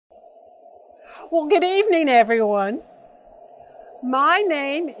Well, good evening, everyone. My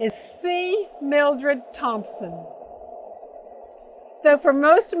name is C. Mildred Thompson. Though for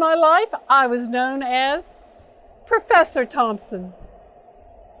most of my life, I was known as Professor Thompson.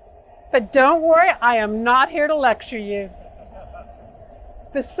 But don't worry, I am not here to lecture you.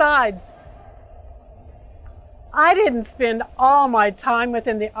 Besides, I didn't spend all my time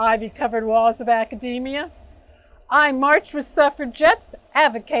within the ivy-covered walls of academia. I marched with suffragettes,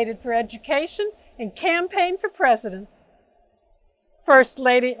 advocated for education, and campaigned for presidents. First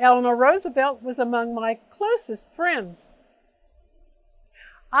Lady Eleanor Roosevelt was among my closest friends.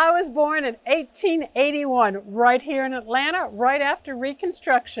 I was born in 1881, right here in Atlanta, right after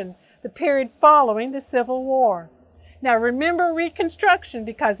Reconstruction, the period following the Civil War. Now remember Reconstruction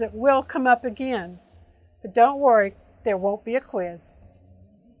because it will come up again. But don't worry, there won't be a quiz.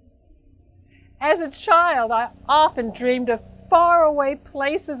 As a child, I often dreamed of faraway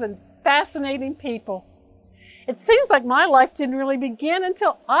places and fascinating people. It seems like my life didn't really begin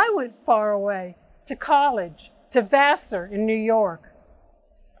until I went far away, to college, to Vassar in New York.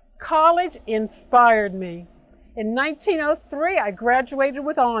 College inspired me. In 1903, I graduated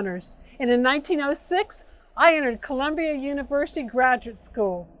with honors, and in 1906, I entered Columbia University Graduate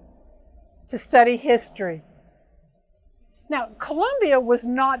School to study history. Now, Columbia was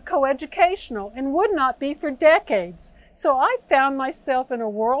not coeducational and would not be for decades, so I found myself in a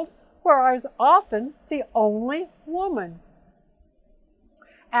world where I was often the only woman.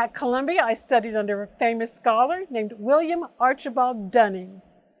 At Columbia, I studied under a famous scholar named William Archibald Dunning,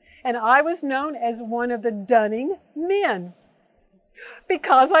 and I was known as one of the Dunning men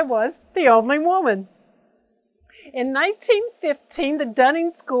because I was the only woman. In 1915, the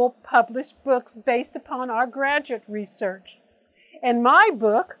Dunning School published books based upon our graduate research, and my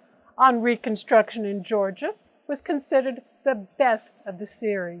book on Reconstruction in Georgia was considered the best of the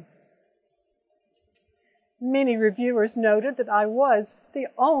series. Many reviewers noted that I was the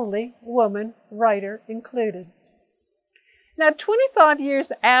only woman writer included. Now, 25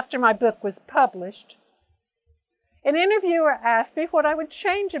 years after my book was published, an interviewer asked me what I would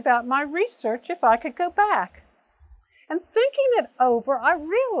change about my research if I could go back. And thinking it over, I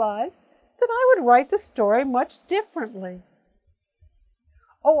realized that I would write the story much differently.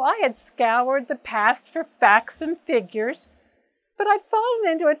 Oh, I had scoured the past for facts and figures, but I'd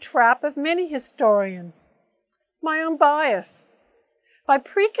fallen into a trap of many historians. My own bias. My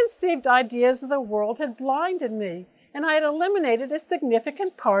preconceived ideas of the world had blinded me, and I had eliminated a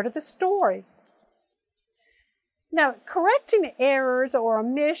significant part of the story. Now, correcting errors or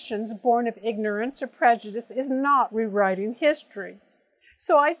omissions born of ignorance or prejudice is not rewriting history.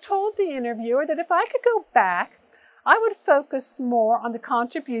 So I told the interviewer that if I could go back, I would focus more on the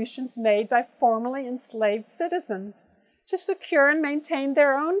contributions made by formerly enslaved citizens to secure and maintain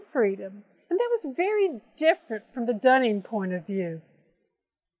their own freedom. And that was very different from the Dunning point of view.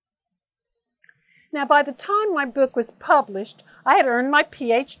 Now, by the time my book was published, I had earned my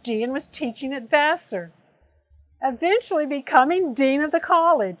PhD and was teaching at Vassar, eventually becoming dean of the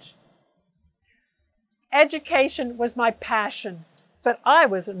college. Education was my passion, but I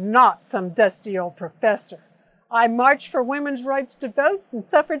was not some dusty old professor. I marched for women's rights to vote in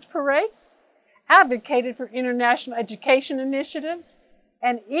suffrage parades, advocated for international education initiatives,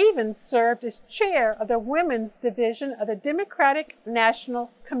 and even served as chair of the Women's Division of the Democratic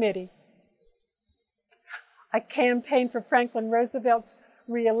National Committee. I campaigned for Franklin Roosevelt's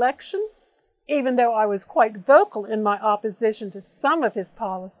re-election, even though I was quite vocal in my opposition to some of his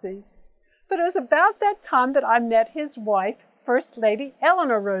policies. But it was about that time that I met his wife, First Lady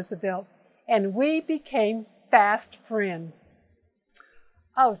Eleanor Roosevelt, and we became fast friends.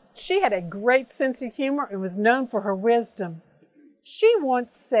 Oh, she had a great sense of humor and was known for her wisdom. She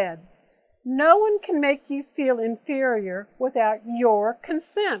once said, "No one can make you feel inferior without your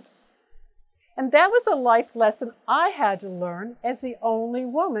consent." And that was a life lesson I had to learn as the only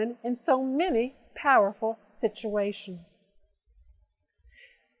woman in so many powerful situations.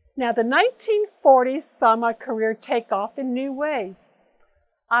 Now, the 1940s saw my career take off in new ways.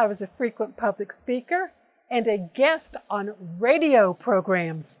 I was a frequent public speaker and a guest on radio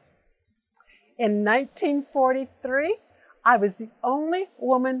programs. In 1943, I was the only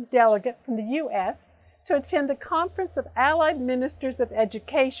woman delegate from the U.S. to attend the Conference of Allied Ministers of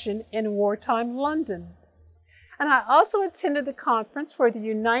Education in wartime London. And I also attended the conference where the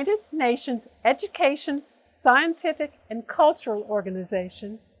United Nations Education, Scientific, and Cultural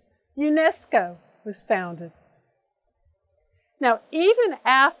Organization, UNESCO, was founded. Now, even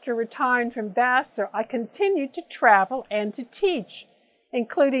after retiring from Vassar, I continued to travel and to teach,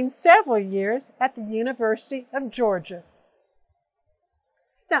 including several years at the University of Georgia.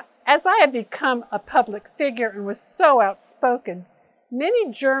 Now, As I had become a public figure and was so outspoken,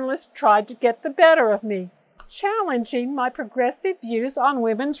 many journalists tried to get the better of me, challenging my progressive views on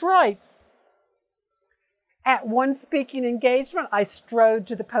women's rights. At one speaking engagement, I strode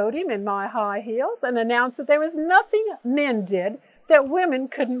to the podium in my high heels and announced that there was nothing men did that women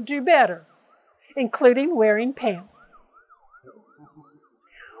couldn't do better, including wearing pants.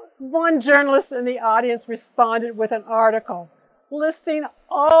 One journalist in the audience responded with an article listing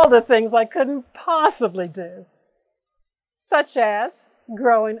all the things I couldn't possibly do, such as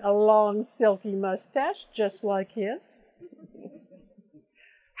growing a long, silky mustache just like his.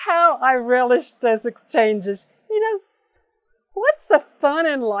 How I relished those exchanges. You know, what's the fun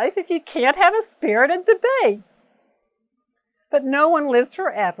in life if you can't have a spirited debate? But no one lives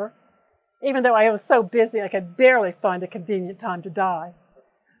forever, even though I was so busy I could barely find a convenient time to die.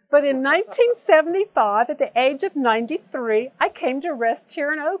 But in 1975, at the age of 93, I came to rest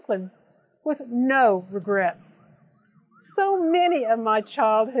here in Oakland with no regrets. So many of my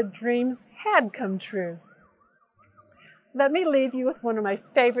childhood dreams had come true. Let me leave you with one of my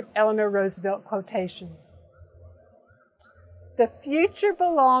favorite Eleanor Roosevelt quotations. "The future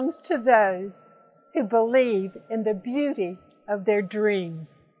belongs to those who believe in the beauty of their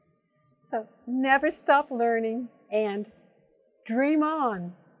dreams." So never stop learning and dream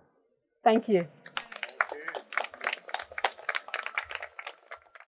on. Thank you.